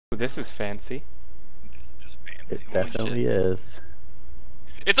this is fancy. This is fancy. It definitely is.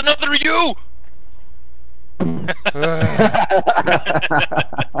 It's another you!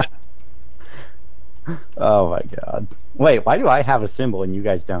 Oh my god. Wait, why do I have a symbol and you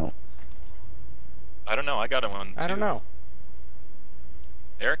guys don't? I don't know, I got one too. I don't know.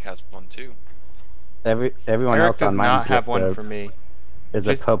 Eric has one too. Everyone Eric else does on mine not have one for me. is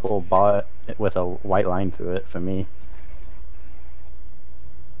a purple bar with a white line through it for me.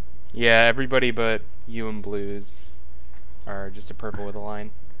 Yeah, everybody but you and Blues are just a purple with a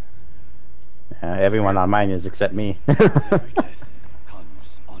line. Everyone on mine is except me.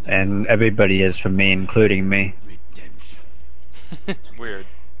 And everybody is for me, including me. Weird.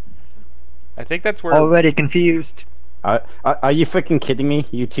 I think that's where... Already confused. Are you freaking kidding me?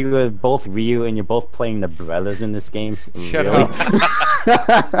 You two are both Ryu and you're both playing the brothers in this game? Shut really?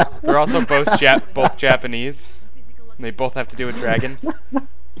 up. They're also both Japanese. And they both have to do with dragons.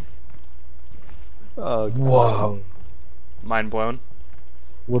 Oh, God. Whoa. Mind blown.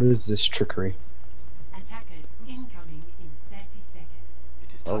 What is this trickery? Attackers incoming in 30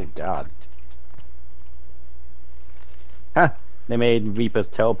 seconds. Oh god. Huh. They made Reaper's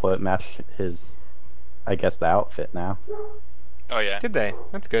teleport match his, I guess, the outfit now. Oh yeah. Did they?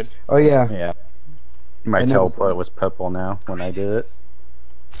 That's good. Oh yeah. Yeah. My teleport was purple now when I did it.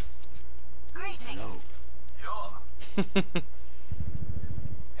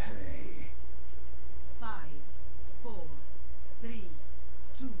 Five, 4, 3,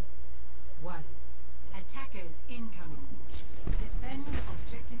 2, 1. Attackers incoming. Defend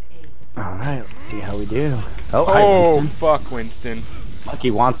objective A. Alright, let's see how we do. Oh, Oh, hi, Winston. fuck, Winston.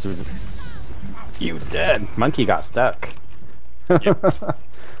 Monkey wants to... You dead. Monkey got stuck. Yep. That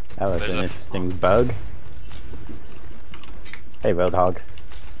was There's an a- interesting bug. Hey, Roadhog.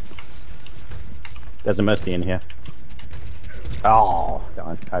 There's a Mercy in here. Oh,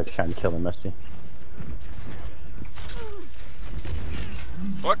 darn. I was trying to kill the Mercy.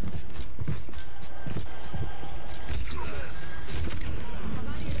 What?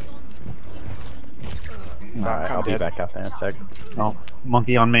 Alright, I'll be dead. back out there in a sec. Oh,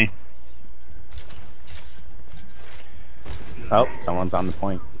 monkey on me. Oh, someone's on the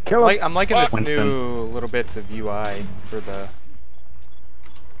point. Kill him! I'm liking this Winston. new little bits of UI for the...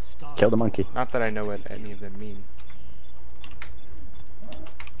 Kill the monkey. Not that I know what any of them mean.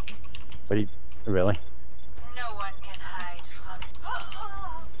 What do you... Really? No one can hide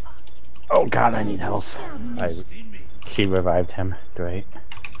from... Oh god, I need health. She revived him. Great.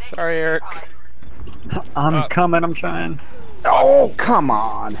 Sorry, Eric. I'm coming, I'm trying. Oh, come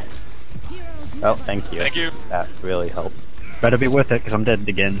on! Oh, thank you. Thank you. That really helped. Better be worth it, because I'm dead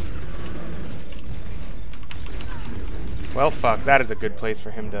again. Well, fuck. That is a good place for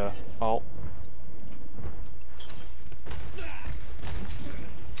him to ult.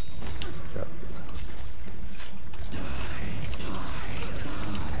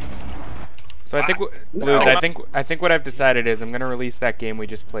 So I think, Blues, I think what I've decided is I'm gonna release that game we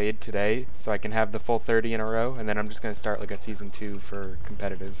just played today, so I can have the full 30 in a row, and then I'm just gonna start like a season 2 for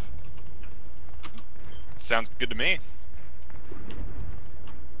competitive. Sounds good to me.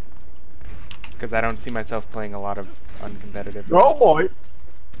 Because I don't see myself playing a lot of uncompetitive. Oh boy!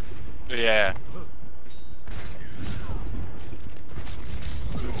 Yeah.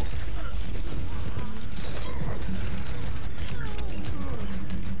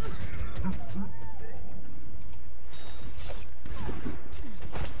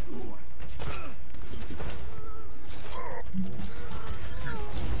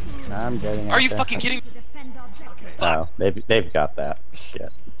 I'm getting Are out you there. fucking kidding me? Oh, they've got that.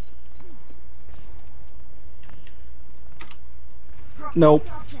 Shit. Nope.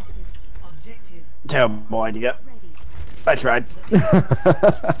 Objective Terrible idea. I tried.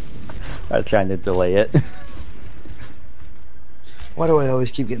 I was trying to delay it. Why do I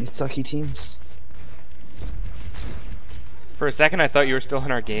always keep getting sucky teams? For a second, I thought you were still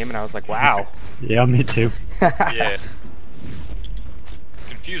in our game, and I was like, wow. Yeah, me too. Yeah.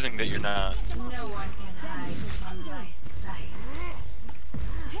 Confusing that you're not. No one can hide from my sight.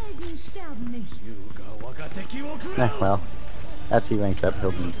 Helden sterben nicht. Well, as he ranks up,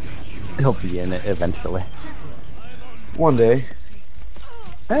 he'll be in it eventually. One day.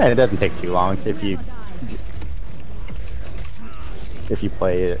 It doesn't take too long if you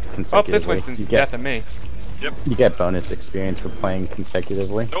play it Oh, consecutively. this Winston's you death of me. Yep. You get bonus experience for playing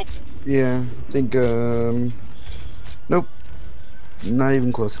consecutively. Nope. Yeah, I think, nope. Not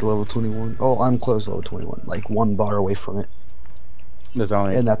even close to level 21. Oh, I'm close to level 21. Like one bar away from it. There's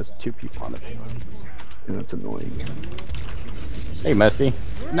only And that's- 2 people on the payload. And that's annoying. Hey, Mercy.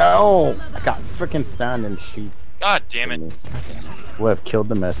 No! I got freaking stunned and she God damn it. Would have killed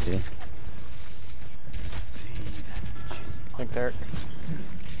the Messi. Thanks, Eric.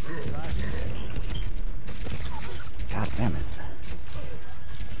 God damn it.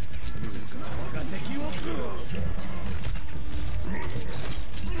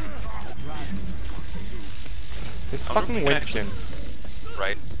 This fucking Winston.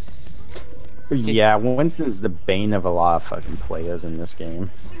 Right. Yeah, Winston's the bane of a lot of fucking players in this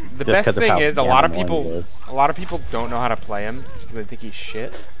game. The Just 'cause best of thing how is a damn lot of annoying people he is. don't know how to play him, so they think he's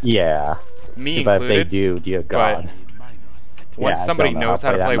shit. Yeah. Me But if they included. do, dear God. Once Yeah, I somebody don't know how knows to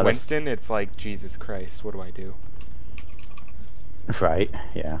how to play play that Winston, it's like, Jesus Christ, what do I do? Right,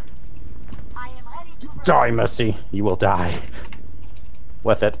 yeah. I am ready to Die, Messi. You will die.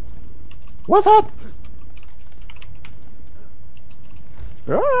 With it. With it!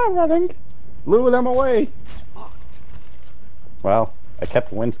 Ah, running. Lure them away. Well, I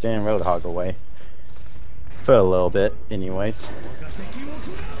kept Winston and Roadhog away. For a little bit, anyways.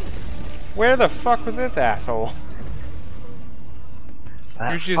 Where the fuck was this asshole?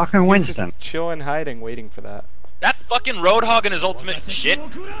 That He fucking was just Winston. chilling, hiding, waiting for that. That fucking Roadhog and his ultimate shit.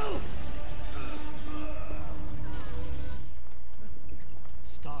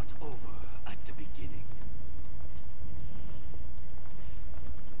 Start over at the beginning.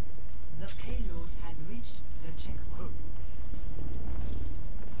 The payload has reached the checkpoint.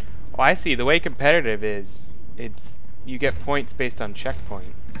 Oh, I see. The way competitive is, it's you get points based on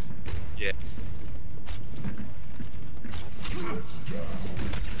checkpoints. Yeah.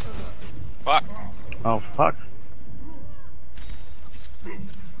 Fuck. Oh fuck.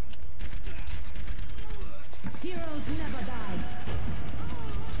 Heroes never die.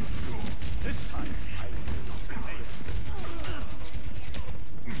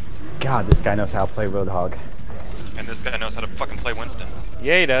 God, this guy knows how to play Roadhog. And this guy knows how to fucking play Winston.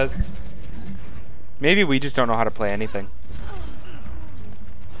 Yeah, he does. Maybe we just don't know how to play anything.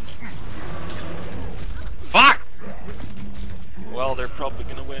 Fuck! Well, they're probably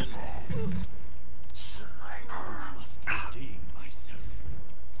gonna win. Must redeem myself.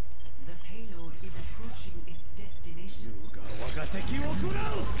 The payload is approaching its destination.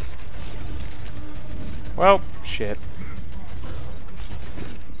 Well, shit.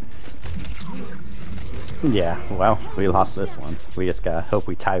 Yeah, well, we lost this one. We just gotta hope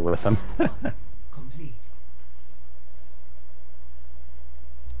we tie with them. Complete.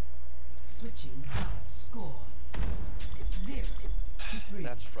 Switching sides. Score 0 to 3.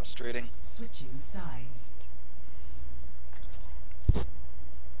 That's frustrating. Switching sides.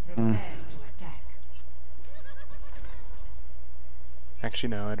 Prepare to attack. Actually,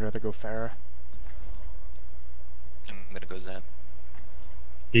 no. I'd rather go Farah. I'm gonna go Zen.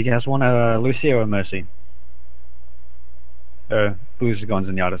 You guys want Lucio or Mercy? Blues is going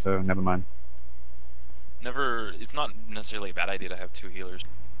Zenyatta, so never mind. Never. It's not necessarily a bad idea to have two healers.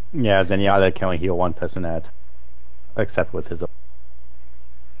 Yeah, Zenyatta can only heal one person at, except with his.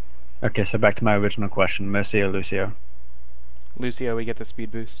 Okay, so back to my original question: Mercy or Lucio? Lucio, we get the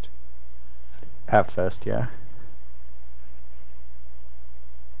speed boost. At first, yeah.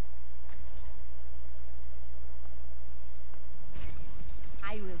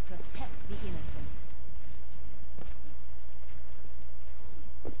 I will protect the innocent.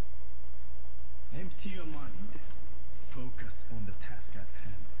 Empty your mind. Focus on the task at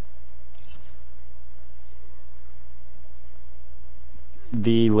hand.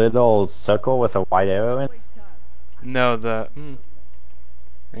 The little circle with a white arrow in. No, the.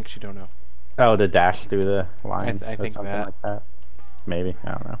 I actually don't know. Oh, the dash through the line. I or think something that. like that. Maybe,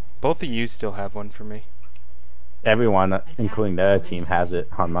 I don't know. Both of you still have one for me. Everyone, including the other team, has it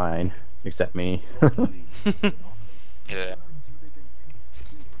on mine, except me. Yeah.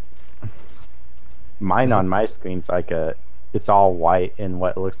 Mine on my screen's like it's all white and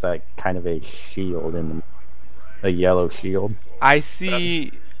what looks like kind of a shield in the, a yellow shield. I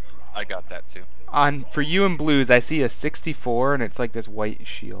see I got that too. on for you and Blues. I see a 64, and it's like this white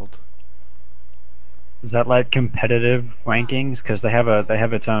shield. Is that like competitive rankings? Because they have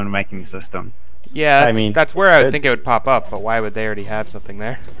its own ranking system. Yeah, that's, I mean, that's where I would good. think it would pop up. But why would they already have something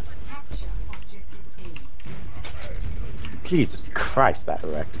there? Capture objective A. Jesus Christ, that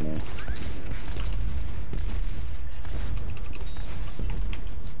wrecked me.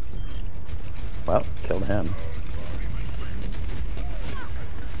 Well, killed him.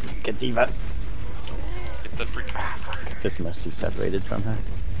 Get Diva. Get the freak. This must be separated from her.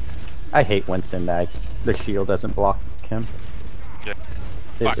 I hate Winston that the shield doesn't block him. Yeah.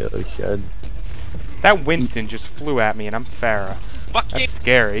 It Fuck. really should. That Winston just flew at me, and I'm Farah. Fuck you. That's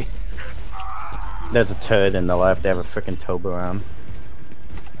scary. There's a turret in the left. They have a freaking Toblerone.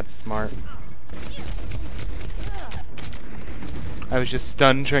 That's smart. I was just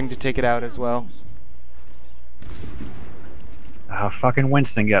stunned trying to take it out as well. Oh, fucking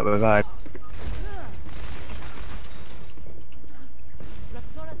Winston got revived.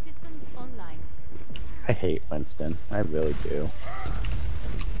 Raptora systems online. I hate Winston. I really do.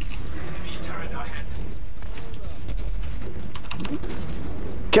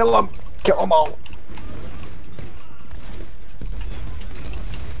 Kill him! Kill them all!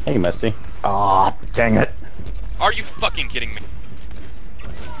 Hey, Misty. Aw, dang it. Are you fucking kidding me?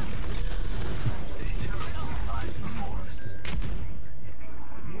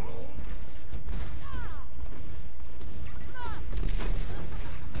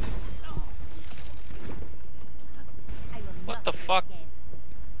 I will What not the do it fuck? again.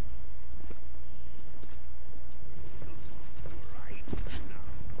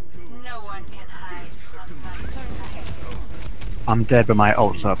 I'm dead, but my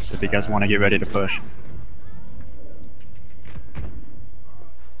ult's up, so if you guys want to get ready to push.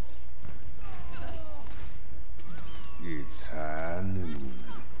 It's high noon.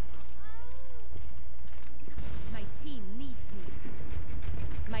 My team needs me.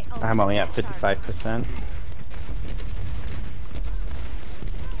 My I'm only at ultimate is charged. 55%.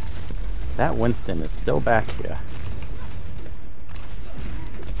 That Winston is still back here.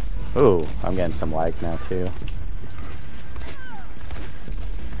 Ooh, I'm getting some lag now too.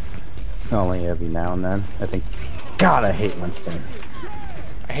 Only every now and then. I think. God, I hate Winston.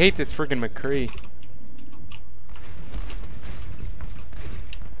 I hate this friggin' McCree.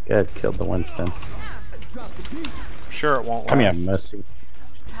 Good, killed the Winston. Sure it won't Come here, last. Mercy.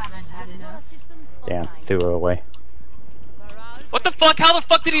 Raptora systems Damn, online. threw her away. Barrage What the fuck? How the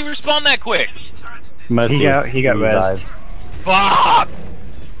fuck did he respawn that quick? Mercy. He got revived. rezzed. Fuck!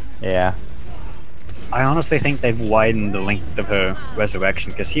 Yeah. I honestly think they've widened the length of her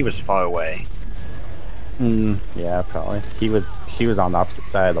resurrection because he was far away. Yeah, probably. She was on the opposite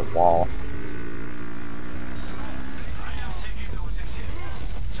side of the wall.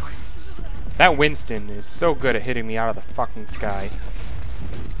 That Winston is so good at hitting me out of the fucking sky.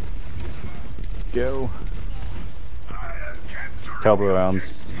 Let's go.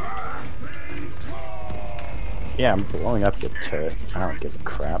 Toblerones. Yeah, I'm blowing up your turret. I don't give a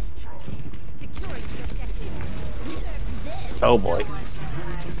crap. securing the objective. Oh boy.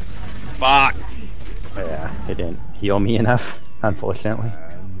 Fuck! Yeah, it didn't heal me enough, unfortunately.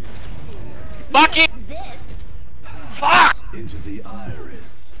 Fuck it! Fuck! Into the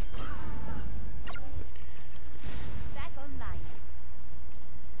iris. Back online.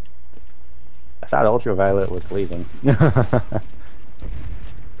 I thought Ultraviolet was leaving.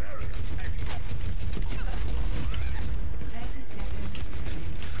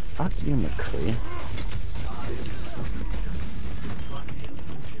 Fuck you, McCree.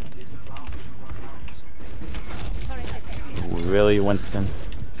 Really, Winston?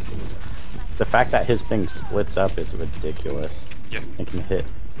 The fact that his thing splits up is ridiculous. Yeah. It can hit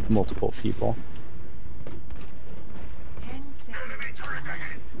multiple people. 10 seconds.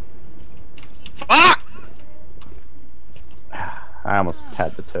 Fuck! I almost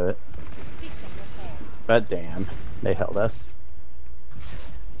had the turret. System repaired. But damn, they held us.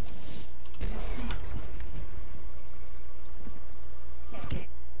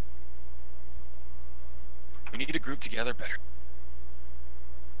 We need to group together better.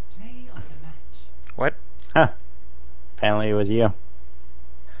 Play of the match. What? Huh. Apparently it was you.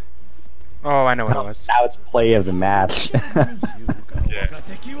 Oh, I know what it was. Now it's play of the match. Yeah. I've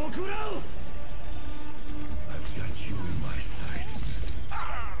got you in my sights.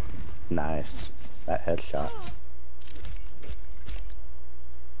 Nice. That headshot.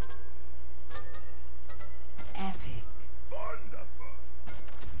 Epic.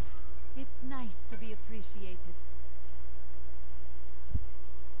 It's nice to be appreciated.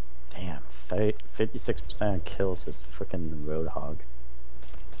 Damn, 56% of kills is freaking Roadhog.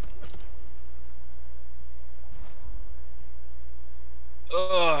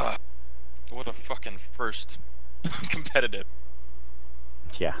 Ugh. What a fucking first competitive.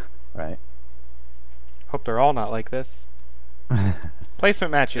 Yeah, right. Hope they're all not like this.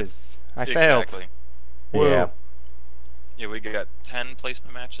 Placement matches. I failed. Exactly. Whoa. Yeah. Yeah, we got 10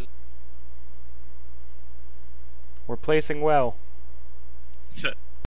 placement matches. We're placing well.